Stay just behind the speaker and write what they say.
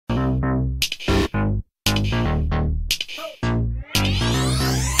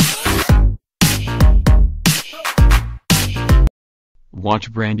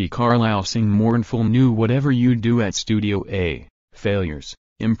Watch Brandi Carlile sing Mournful New Whatever You Do at Studio A. Failures,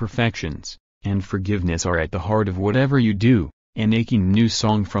 imperfections, and forgiveness are at the heart of whatever you do, an aching new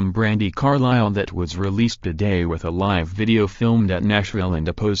song from Brandi Carlile that was released today with a live video filmed at Nashville and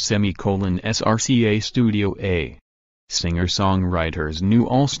SRCA Studio A. Singer-songwriter's new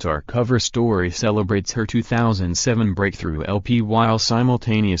all-star cover story celebrates her 2007 breakthrough LP while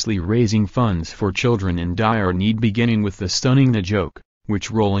simultaneously raising funds for children in dire need, beginning with the stunning The Joke,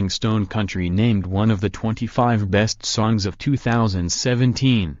 which Rolling Stone Country named one of the 25 best songs of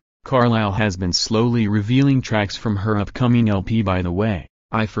 2017. Carlile has been slowly revealing tracks from her upcoming LP By the Way,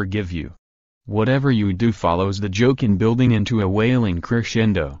 I Forgive You. Whatever You Do follows The Joke in building into a wailing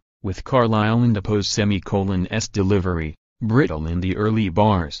crescendo, with Carlile in the delivery, brittle in the early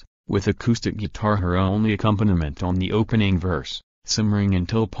bars, with acoustic guitar her only accompaniment on the opening verse, simmering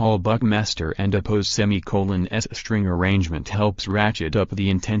until Paul Buckmaster and string arrangement helps ratchet up the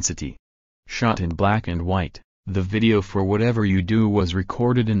intensity. Shot in black and white, the video for Whatever You Do was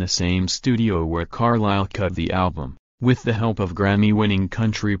recorded in the same studio where Carlile cut the album, with the help of Grammy-winning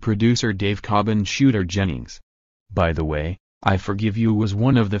country producer Dave Cobb and Shooter Jennings. By the Way, I Forgive You was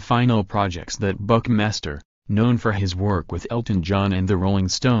one of the final projects that Buckmaster, known for his work with Elton John and the Rolling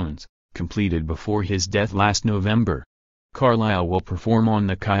Stones, completed before his death last November. Carlile will perform on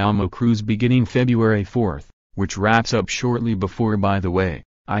the Cayamo cruise beginning February 4, which wraps up shortly before By the Way,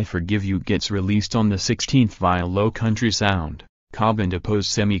 I Forgive You gets released on the 16th via Low Country Sound, Cobb and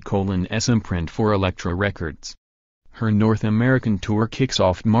imprint for Elektra Records. Her North American tour kicks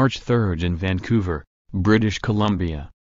off March 3 in Vancouver, British Columbia,